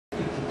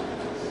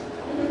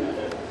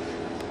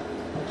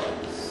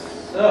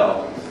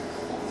So,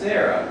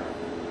 Sarah,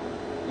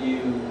 you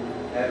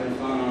having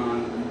fun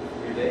on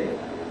your date?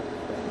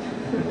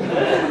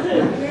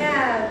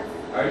 Yeah.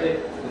 Our date?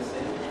 This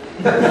date?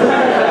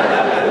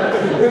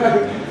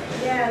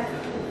 Yeah.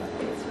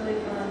 It's really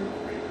fun.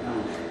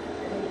 Oh.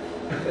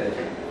 Okay.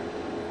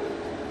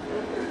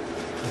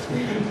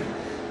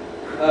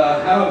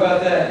 How about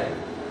that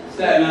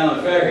Staten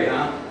Island ferry,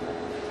 huh?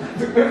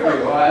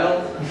 Pretty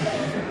wild.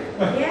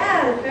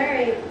 Yeah,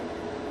 very.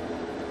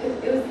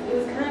 It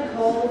was kind of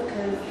cold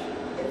because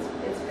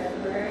it's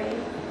February.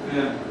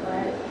 Yeah.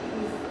 But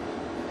he's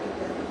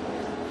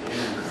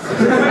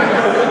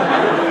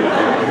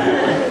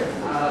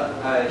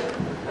I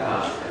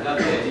got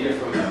the idea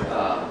from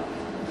USG.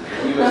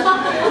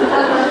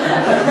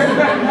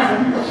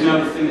 You know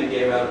the thing they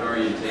gave out at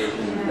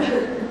orientation?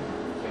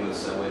 Came with a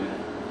subway man.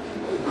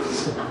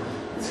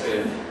 It's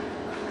good.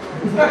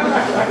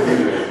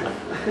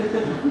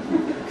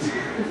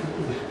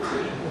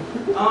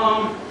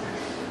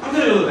 I'm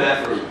gonna go to the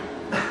bathroom.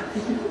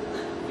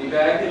 Be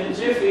back in a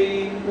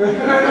jiffy.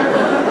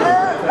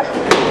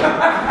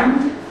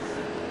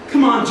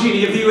 Come on,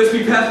 Genie of the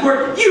USG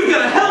Passport, you've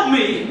gotta help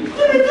me! It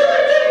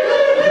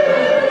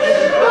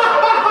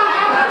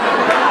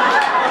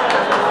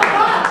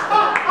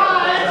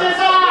is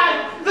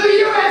I, the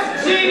US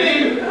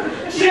Genie!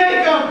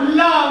 Jacob,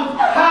 love,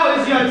 how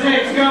is your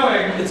date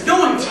going? It's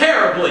going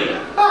terribly.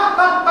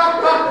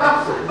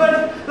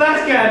 But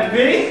that can't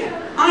be.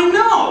 I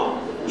know!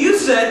 You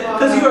said,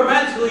 because you are a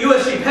magical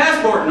USG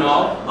Passport and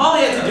all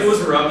he had to do was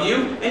rub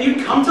you, and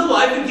you'd come to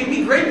life and give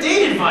me great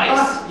date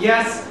advice.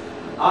 Yes,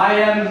 I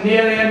am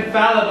nearly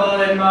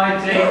infallible in my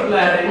date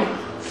planning.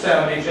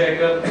 Tell me,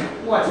 Jacob,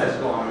 what has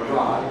gone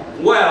awry?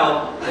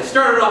 Well, I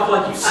started off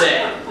like you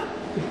said.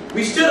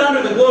 We stood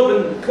under the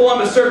globe in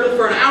Columbus Circle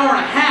for an hour and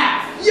a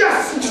half.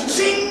 Yes! The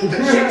chicks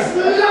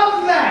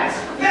love that!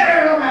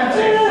 Very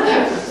romantic!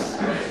 Yes!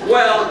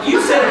 Well,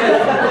 you said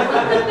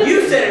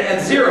it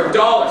had $0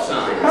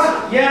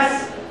 signs.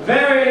 Yes,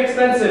 very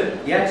inexpensive,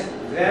 yet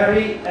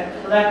very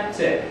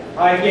eclectic.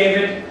 I gave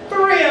it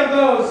 3 of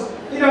those,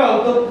 you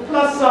know, the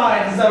plus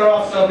signs that are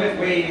also a bit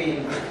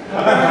wavy.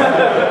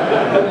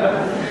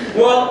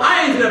 Well,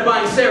 I ended up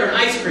buying Sarah an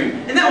ice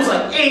cream, and that was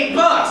like $8.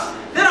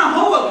 Then a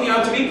hobo came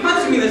up to me,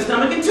 punched me in the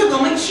stomach, and took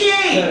all my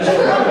change.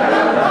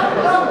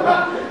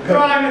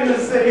 Crime in the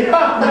city,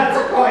 that's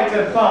quite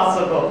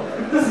impossible.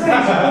 The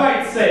city's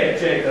quite safe,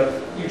 Jacob.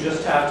 You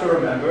just have to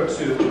remember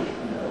to,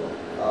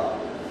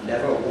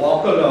 never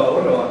walk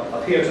alone or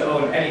appear to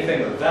own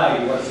anything of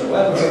value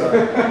whatsoever.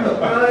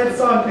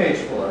 It's on page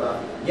 4.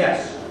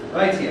 Yes,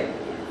 right here.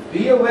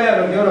 Be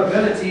aware of your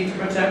ability to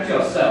protect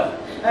yourself,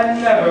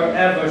 and never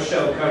ever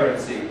show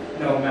currency,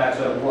 no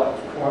matter what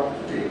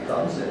quantity it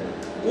comes in.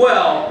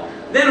 Well,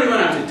 then we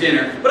went out to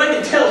dinner, but I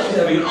could tell she's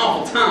having an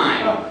awful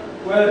time.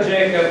 Well,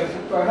 Jacob,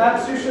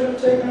 perhaps you should have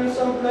taken her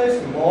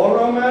someplace more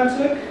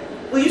romantic?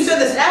 Well, you said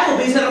this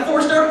Applebee's had a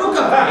 4-star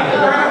hookup.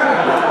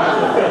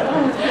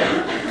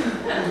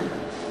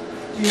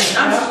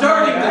 I'm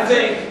starting to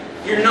think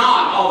you're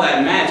not all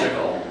that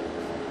magical.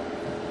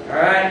 All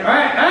right.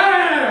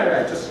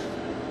 Just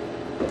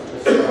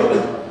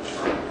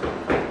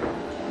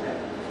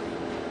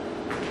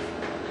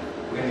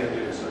we're gonna do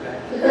this, okay?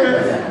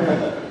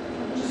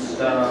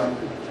 Just, I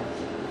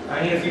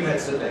need a few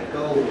minutes to think.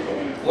 Go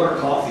order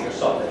coffee or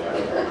something. I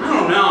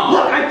don't know.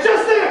 Look, I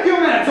just need a few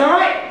minutes, all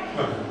right?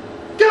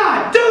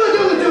 God, do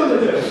the.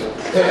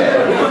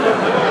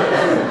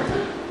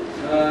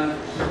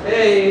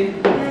 Hey.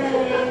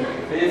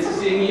 Fancy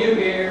seeing you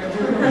here.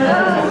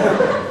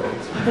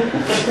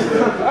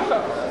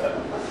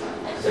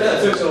 So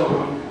that took so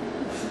long.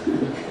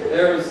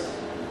 There was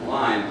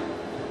wine.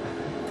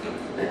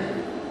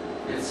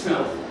 It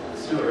smelled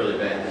really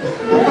bad.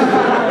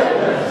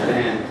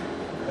 Man,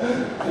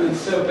 it was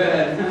so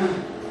bad.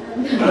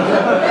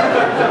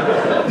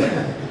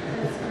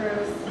 That's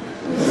gross.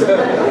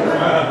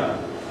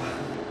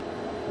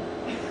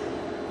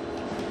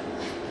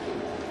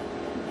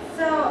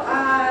 So,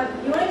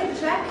 you want to get the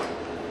check?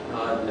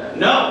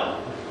 No,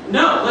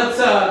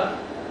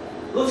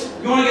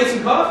 you want to get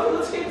some coffee?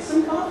 Let's get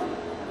some coffee.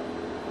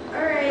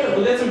 All right.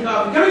 We'll get some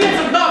coffee. Come and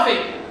get some coffee!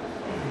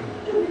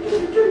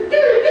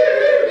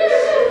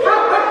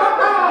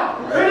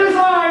 It is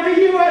I,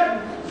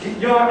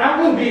 your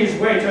Applebee's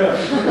waiter.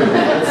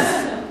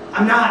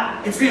 I'm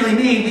not. It's really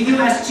me, the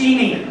US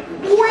Genie.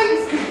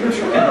 Wait!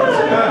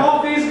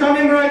 Coffee's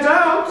coming right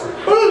out.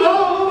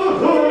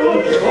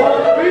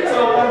 Coffee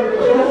time.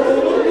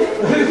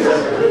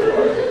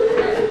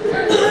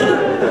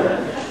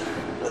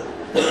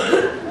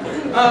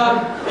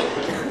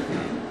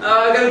 I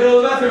gotta go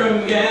to the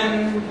bathroom again.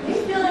 You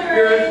feeling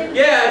alright?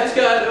 Yeah, I just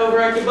got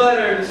overactive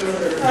bladder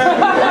disorder. Back.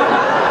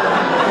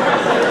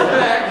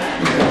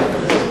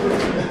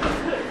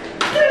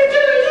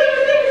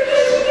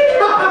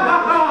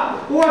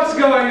 What's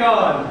going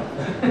on?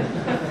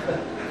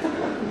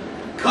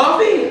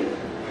 Coffee?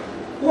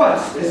 What?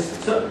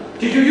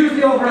 Did you use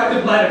the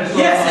overactive bladder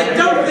disorder? Yes, I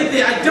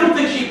don't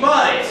think she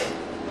bought it.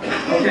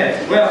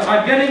 Okay, well,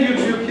 I'm getting you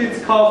 2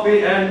 kids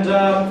coffee and,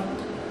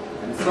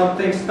 And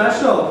something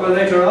special for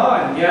later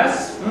on,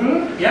 yes?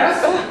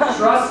 Yes?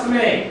 Trust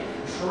me.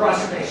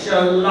 Trust me,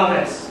 she'll love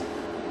it.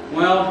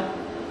 Well,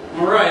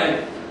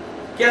 alright.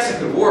 Guess it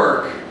could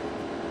work.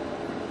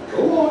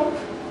 Go on.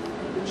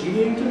 The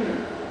genie into me.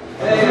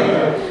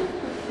 Hey.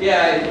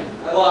 Yeah,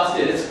 I lost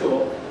it. It's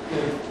cool.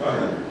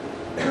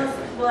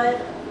 What?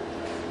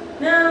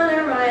 No,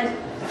 never mind.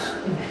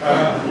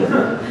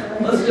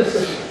 Let's just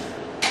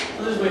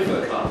wait for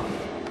the coffee.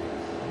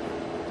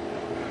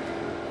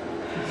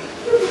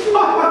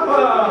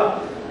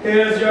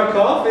 Here's your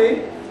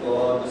coffee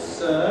for the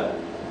sir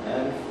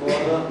and for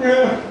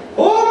the...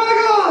 Oh my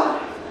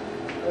God!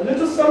 A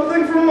little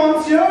something from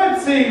Monsieur,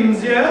 it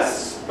seems,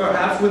 yes?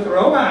 Perhaps with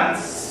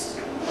romance.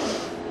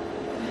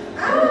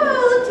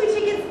 Oh, look, 2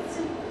 tickets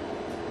to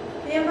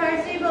the Empire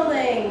State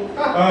Building.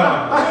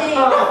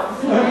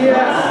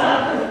 Yes.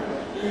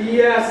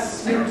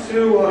 Yes, you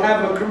two will have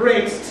a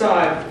great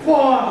time. 4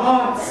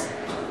 hearts.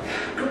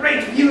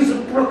 Great views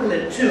of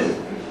Brooklyn, too.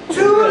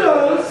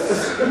 Toodles!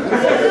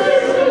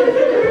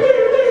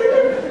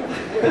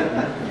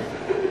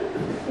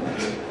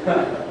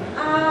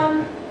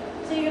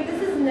 Jacob,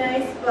 this is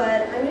nice, but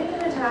I'm getting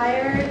kind of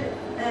tired,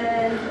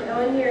 and I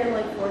went here in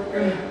like 4th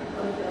grade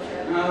on the field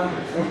trip.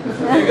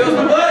 Here goes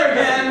my butter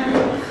again.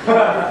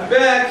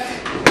 Back.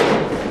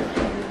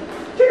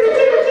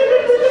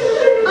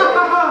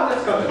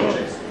 Let's go to the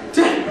chase.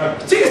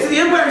 Tickets to the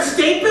Empire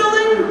State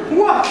Building?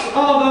 What?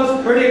 All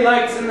those pretty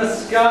lights in the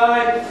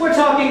sky? We're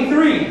talking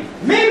 3,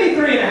 maybe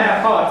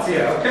 3.5 hearts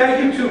here,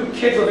 okay? You 2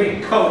 kids will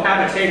be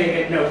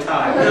cohabitating in no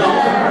time. No.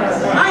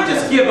 I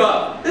just give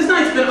up. This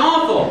night's been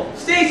awful.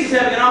 Stacy's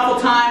having an awful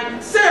time.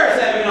 Sarah's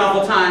having an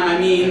awful time, I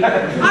mean.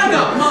 I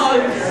got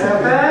mugs.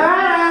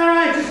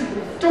 Alright, just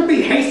don't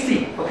be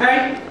hasty,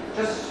 okay?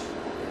 Just...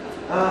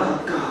 Oh,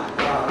 God.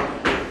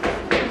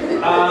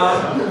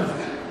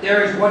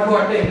 There is one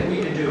more thing that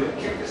we can do to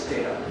kick this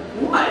date up.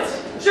 What?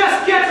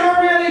 Just get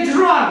her really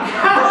drunk!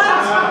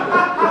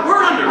 What?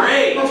 We're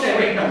underage. Okay,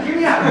 wait, no, hear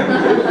me out.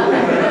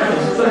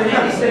 So they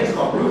have these things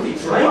called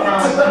roofies, right?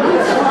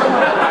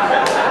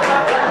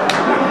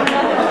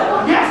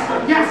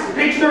 Yes,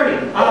 page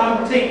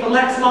 30. Take the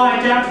Lex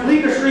line down to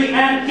Bleecker Street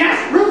and, yes,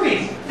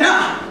 roofies!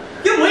 Nah,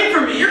 get away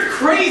from me, you're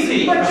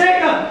crazy. But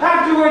Jacob,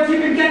 afterwards you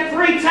can get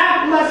 3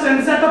 tap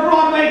lessons at the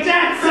Broadway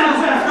Dance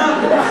Center!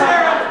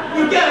 Sarah,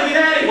 you gotta get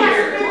out of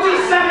here.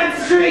 West 57th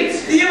Street!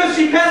 The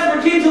USG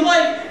Passport came to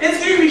life and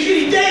gave me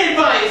shitty date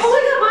advice. Oh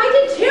my God, mine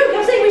did too.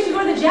 Kept saying we should go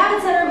to the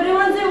Javits Center, but it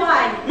wouldn't say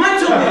why. Mine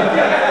told me to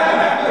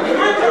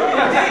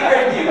date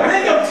rape you and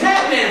then go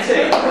tap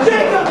dancing.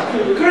 Jacob!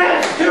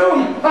 Grant's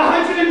tomb!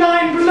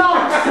 109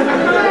 blocks!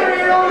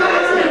 Very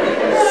romantic!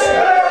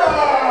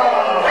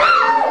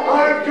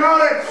 I've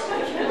got it!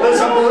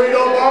 There's a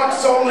burrito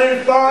box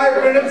only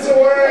 5 minutes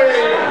away!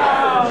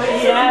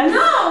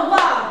 No!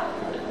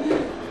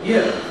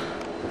 Yeah.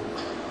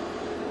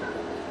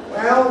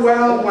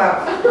 Well.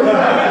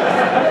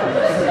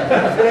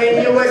 Playing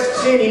US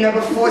Genie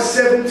number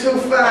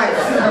 4725.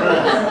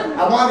 I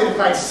wondered if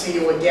I'd see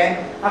you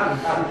again.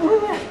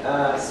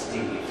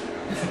 Steve.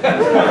 I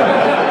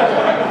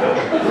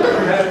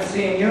haven't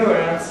seen you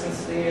around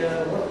since the,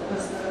 what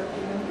was that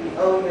again?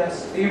 Oh,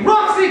 yes. The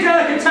Roxy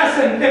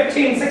Delicatessen,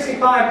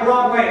 1565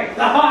 Broadway,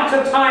 the heart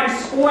of Times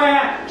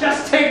Square.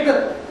 Just take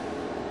the...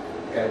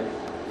 Okay,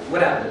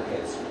 what happened,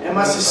 kids? You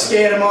must have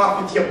scared him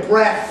off with your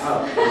breath.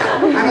 Oh.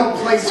 I know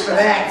place for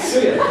that.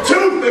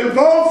 Tooth and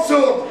bone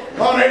soup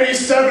on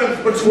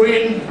 87th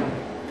between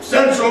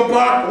Central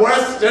Park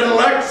West and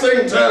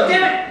Lexington.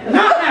 Damn it!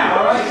 Not now,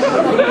 all right?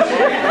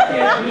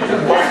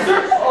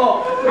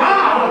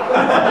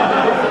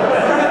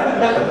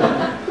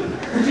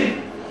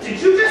 Did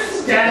you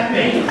just stab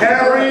me?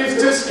 Harry's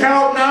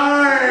Discount 9.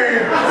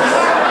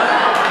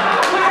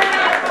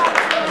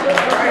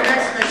 Right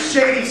next to the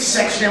shady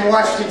section in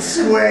Washington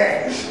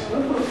Square.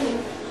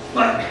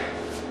 But,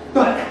 I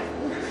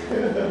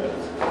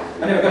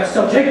never got to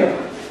tell Jacob.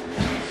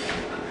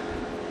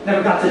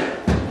 Never got to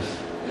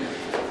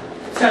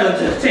tell him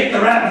to take the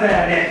rap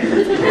van in.